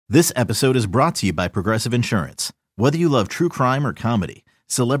This episode is brought to you by Progressive Insurance. Whether you love true crime or comedy,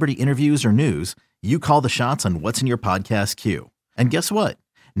 celebrity interviews or news, you call the shots on what's in your podcast queue. And guess what?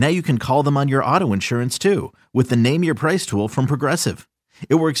 Now you can call them on your auto insurance too with the Name Your Price tool from Progressive.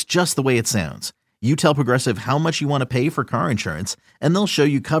 It works just the way it sounds. You tell Progressive how much you want to pay for car insurance, and they'll show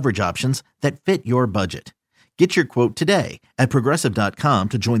you coverage options that fit your budget. Get your quote today at Progressive.com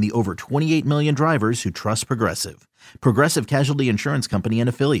to join the over 28 million drivers who trust Progressive. Progressive Casualty Insurance Company and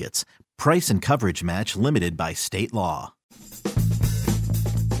Affiliates. Price and coverage match limited by state law.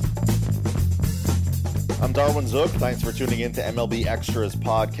 I'm Darwin Zook. Thanks for tuning in to MLB Extras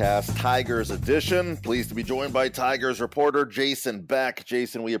Podcast, Tigers Edition. Pleased to be joined by Tigers reporter Jason Beck.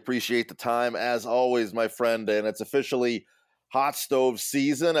 Jason, we appreciate the time as always, my friend, and it's officially hot stove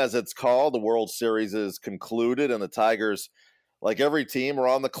season, as it's called. The World Series is concluded, and the Tigers, like every team, are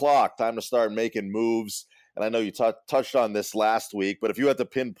on the clock. Time to start making moves. And I know you touched on this last week, but if you had to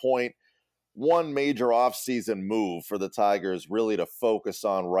pinpoint one major offseason move for the Tigers really to focus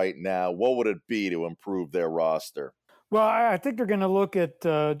on right now, what would it be to improve their roster? Well, I think they're going to look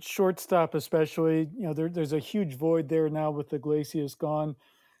at shortstop especially. You know, there's a huge void there now with Iglesias gone.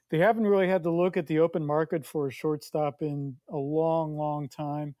 They haven't really had to look at the open market for a shortstop in a long, long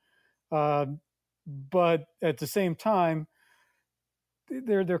time. But at the same time,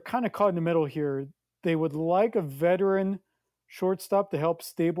 they're kind of caught in the middle here. They would like a veteran shortstop to help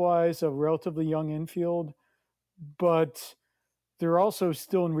stabilize a relatively young infield, but they're also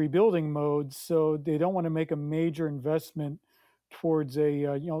still in rebuilding mode, so they don't want to make a major investment towards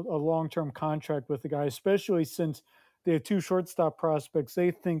a long-term contract with the guy, especially since they have two shortstop prospects they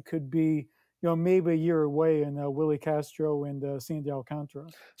think could be, maybe a year away in Willie Castro and Sandy Alcantara.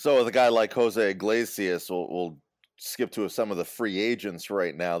 So with a guy like Jose Iglesias, we'll skip to some of the free agents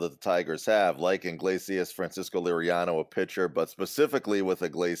right now that the Tigers have, like Iglesias, Francisco Liriano, a pitcher, but specifically with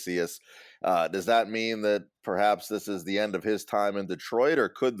Iglesias, does that mean that perhaps this is the end of his time in Detroit, or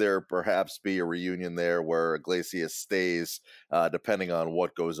could there perhaps be a reunion there where Iglesias stays, depending on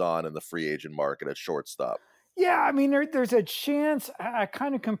what goes on in the free agent market at shortstop? Yeah, I mean, there's a chance. I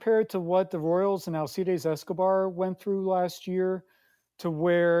kind of compare it to what the Royals and Alcides Escobar went through last year, to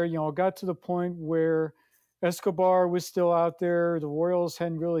where, it got to the point where Escobar was still out there. The Royals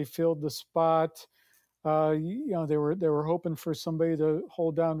hadn't really filled the spot. They were hoping for somebody to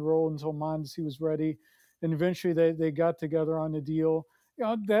hold down the role until Mondesi was ready, and eventually they got together on the deal.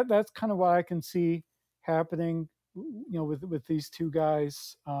 That's kind of what I can see happening. With these two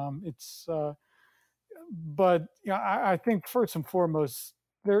guys, but I think first and foremost,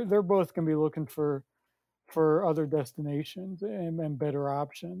 they're both going to be looking for other destinations and better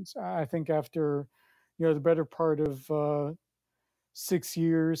options. I think after the better part of 6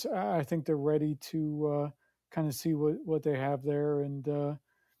 years, I think they're ready to kind of see what they have there, and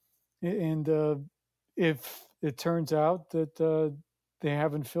if it turns out that they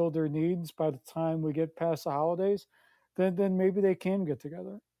haven't filled their needs by the time we get past the holidays, then maybe they can get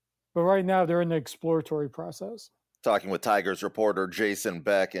together. But right now, they're in the exploratory process. Talking with Tigers reporter Jason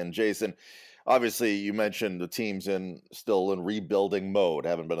Beck. And Jason, obviously, you mentioned the team's still in rebuilding mode,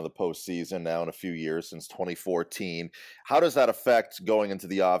 haven't been in the postseason now in a few years, since 2014. How does that affect going into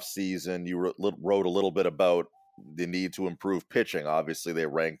the offseason? You wrote a little bit about the need to improve pitching. Obviously, they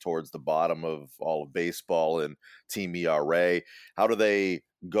rank towards the bottom of all of baseball in team ERA. How do they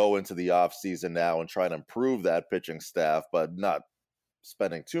go into the offseason now and try to improve that pitching staff, but not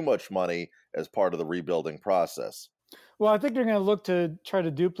spending too much money as part of the rebuilding process? Well, I think they're going to look to try to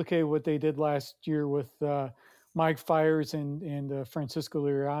duplicate what they did last year with Mike Fiers and Francisco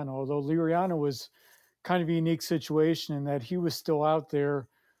Liriano, although Liriano was kind of a unique situation in that he was still out there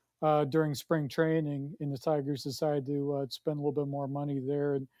during spring training, and the Tigers decided to spend a little bit more money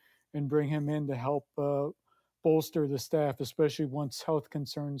there and bring him in to help bolster the staff, especially once health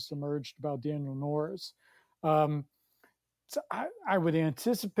concerns emerged about Daniel Norris. So I would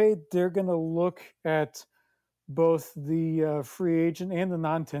anticipate they're going to look at both the free agent and the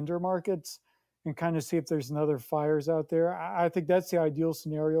non-tender markets and kind of see if there's another Fiers out there. I think that's the ideal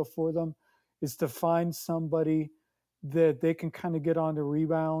scenario for them, is to find somebody that they can kind of get on the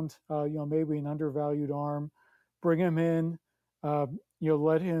rebound, maybe an undervalued arm, bring him in,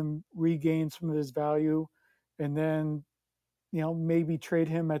 let him regain some of his value, and then, maybe trade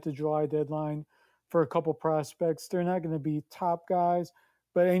him at the July deadline for a couple prospects. They're not going to be top guys,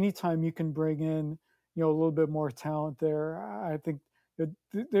 but anytime you can bring in, a little bit more talent there, I think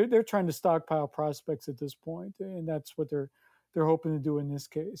they're trying to stockpile prospects at this point, and that's what they're hoping to do in this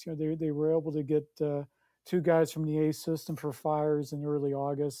case. They were able to get two guys from the A system for Fiers in early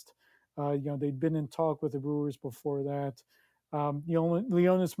August. They'd been in talk with the Brewers before that.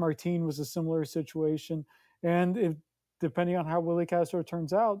 Leonis Martin was a similar situation. And if, depending on how Willie Castro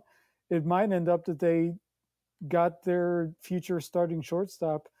turns out, it might end up that they got their future starting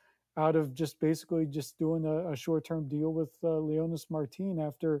shortstop out of just basically just doing a short-term deal with Leonis Martin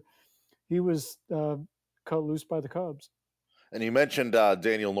after he was cut loose by the Cubs. And you mentioned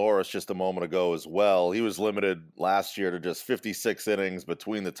Daniel Norris just a moment ago as well. He was limited last year to just 56 innings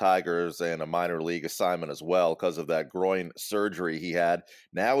between the Tigers and a minor league assignment as well because of that groin surgery he had.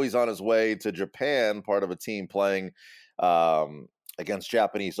 Now he's on his way to Japan, part of a team playing against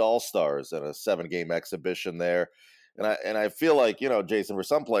Japanese All-Stars in a 7-game exhibition there. And I feel like, Jason, for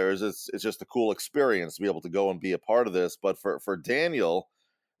some players, it's just a cool experience to be able to go and be a part of this. But for Daniel,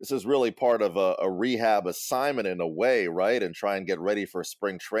 this is really part of a rehab assignment in a way, right? And try and get ready for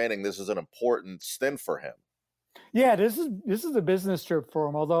spring training. This is an important stint for him. Yeah, this is a business trip for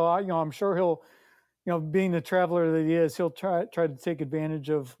him. Although I'm sure he'll, being the traveler that he is, he'll try to take advantage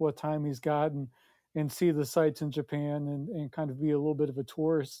of what time he's got and see the sights in Japan and kind of be a little bit of a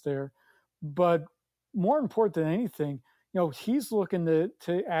tourist there. But more important than anything, he's looking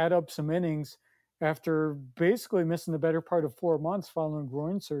to add up some innings after basically missing the better part of 4 months following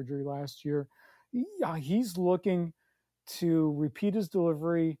groin surgery last year. He's looking to repeat his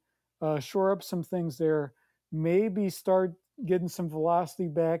delivery, shore up some things there, maybe start getting some velocity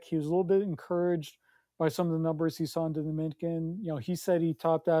back. He was a little bit encouraged by some of the numbers he saw in the Dominican. He said he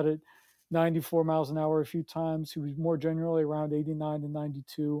topped out at 94 miles an hour a few times. He was more generally around 89 to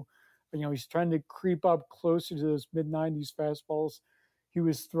 92. He's trying to creep up closer to those mid-90s fastballs he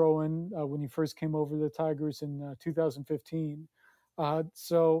was throwing when he first came over the Tigers in 2015.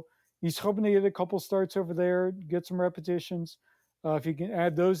 So he's hoping to get a couple starts over there, get some repetitions. If he can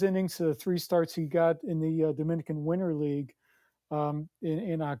add those innings to the 3 starts he got in the Dominican Winter League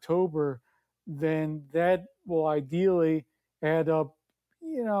in October, then that will ideally add up,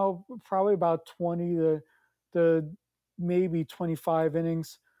 probably about 20 to maybe 25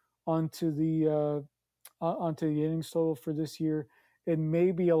 innings onto the innings total for this year, and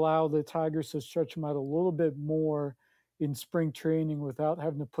maybe allow the Tigers to stretch him out a little bit more in spring training without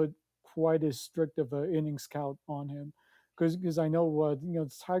having to put quite as strict of an innings count on him. Because I know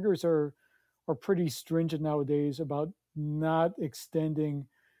the Tigers are pretty stringent nowadays about not extending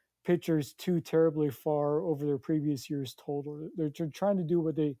pitchers too terribly far over their previous year's total. They're trying to do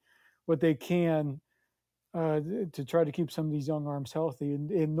what they can to try to keep some of these young arms healthy.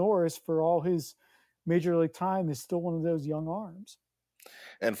 And Norris, for all his major league time, is still one of those young arms.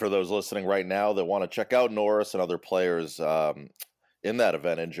 And for those listening right now that want to check out Norris and other players in that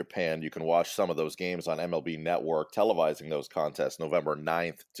event in Japan, you can watch some of those games on MLB Network, televising those contests November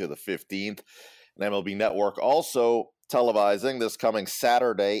 9th to the 15th. And MLB Network also televising this coming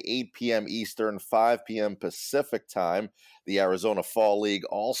Saturday, 8 p.m. Eastern, 5 p.m. Pacific time, the Arizona Fall League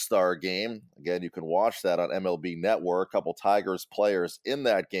All-Star Game. Again, you can watch that on MLB Network. A couple Tigers players in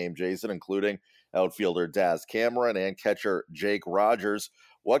that game, Jason, including outfielder Daz Cameron and catcher Jake Rogers.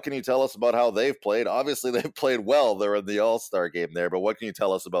 What can you tell us about how they've played? Obviously, they've played well. They're in the All-Star Game there, but what can you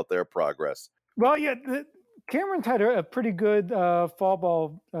tell us about their progress? Well, yeah, Cameron's had a pretty good fall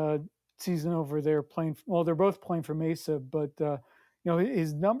ball season over there playing. Well, they're both playing for Mesa, but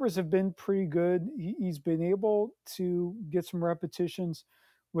his numbers have been pretty good. He's been able to get some repetitions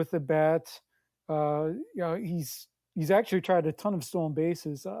with the bat. He's actually tried a ton of stolen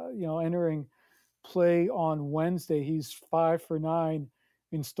bases. Entering play on Wednesday, he's 5 for 9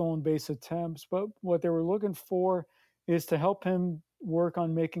 in stolen base attempts. But what they were looking for is to help him work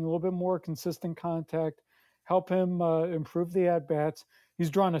on making a little bit more consistent contact, help him improve the at bats. He's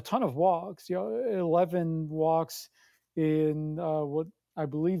drawn a ton of walks, 11 walks in what I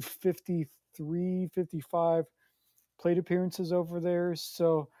believe 53, 55 plate appearances over there.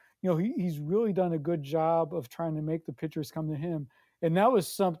 So, he's really done a good job of trying to make the pitchers come to him. And that was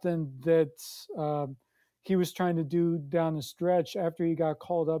something that he was trying to do down the stretch after he got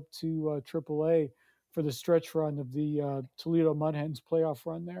called up to AAA for the stretch run of the Toledo Mud Hens playoff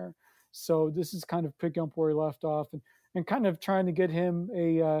run there. So this is kind of picking up where he left off and kind of trying to get him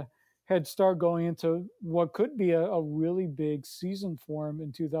a head start going into what could be a really big season for him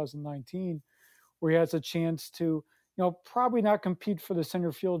in 2019, where he has a chance to, probably not compete for the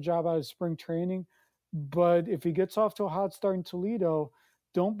center field job out of spring training. But if he gets off to a hot start in Toledo,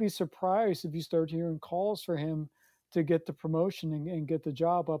 don't be surprised if you start hearing calls for him to get the promotion and get the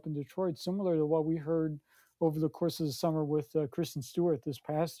job up in Detroit, similar to what we heard over the course of the summer with Kristen Stewart this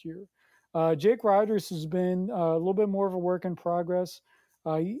past year. Jake Rogers has been a little bit more of a work in progress.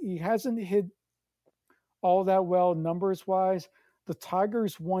 He hasn't hit all that well numbers-wise. The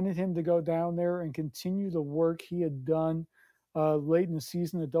Tigers wanted him to go down there and continue the work he had done late in the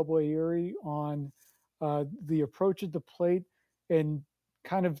season at Double-A Erie on the approach at the plate and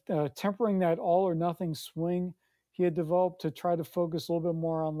kind of tempering that all or nothing swing he had developed to try to focus a little bit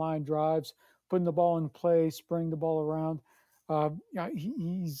more on line drives, putting the ball in play, spraying the ball around.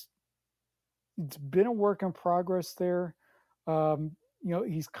 It's been a work in progress there.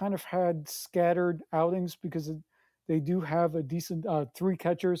 He's kind of had scattered outings because they do have a decent 3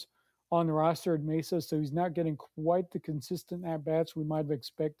 catchers on the roster at Mesa, so he's not getting quite the consistent at-bats we might have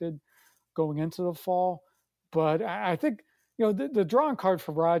expected going into the fall. But I think, the drawing card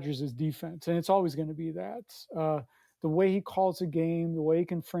for Rogers is defense, and it's always going to be that. The way he calls a game, the way he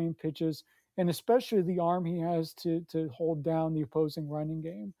can frame pitches, and especially the arm he has to hold down the opposing running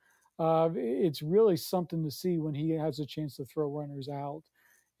game. It's really something to see when he has a chance to throw runners out.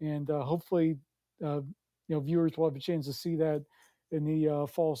 And hopefully, viewers will have a chance to see that in the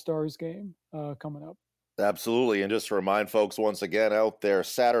Fall Stars game coming up. Absolutely. And just to remind folks once again out there,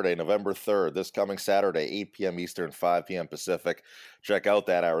 Saturday, November 3rd, this coming Saturday, 8 p.m. Eastern, 5 p.m. Pacific. Check out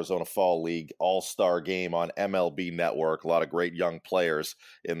that Arizona Fall League All-Star game on MLB Network. A lot of great young players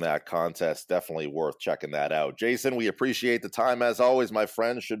in that contest. Definitely worth checking that out. Jason, we appreciate the time as always, my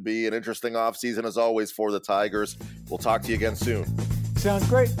friend. Should be an interesting offseason as always for the Tigers. We'll talk to you again soon. Sounds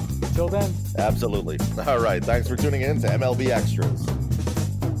great. Until then. Absolutely. All right. Thanks for tuning in to MLB Extras.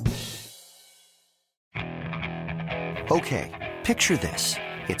 Okay, picture this.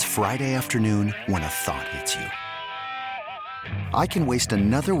 It's Friday afternoon when a thought hits you. I can waste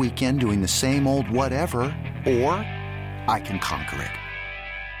another weekend doing the same old whatever, or I can conquer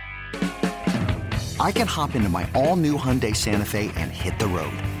it. I can hop into my all-new Hyundai Santa Fe and hit the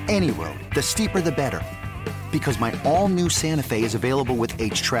road. Any road. The steeper, the better. Because my all-new Santa Fe is available with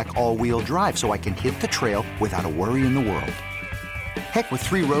H-Track all-wheel drive, so I can hit the trail without a worry in the world. Heck, with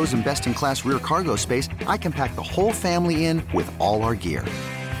 3 rows and best-in-class rear cargo space, I can pack the whole family in with all our gear.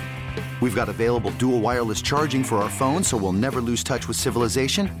 We've got available dual wireless charging for our phones, so we'll never lose touch with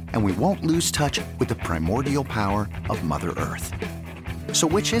civilization, and we won't lose touch with the primordial power of Mother Earth. So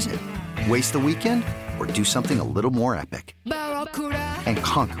which is it? Waste the weekend or do something a little more epic? And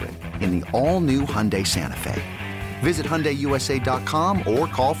conquer it in the all-new Hyundai Santa Fe. Visit HyundaiUSA.com or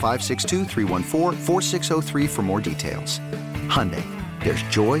call 562-314-4603 for more details. Hyundai, there's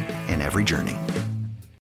joy in every journey.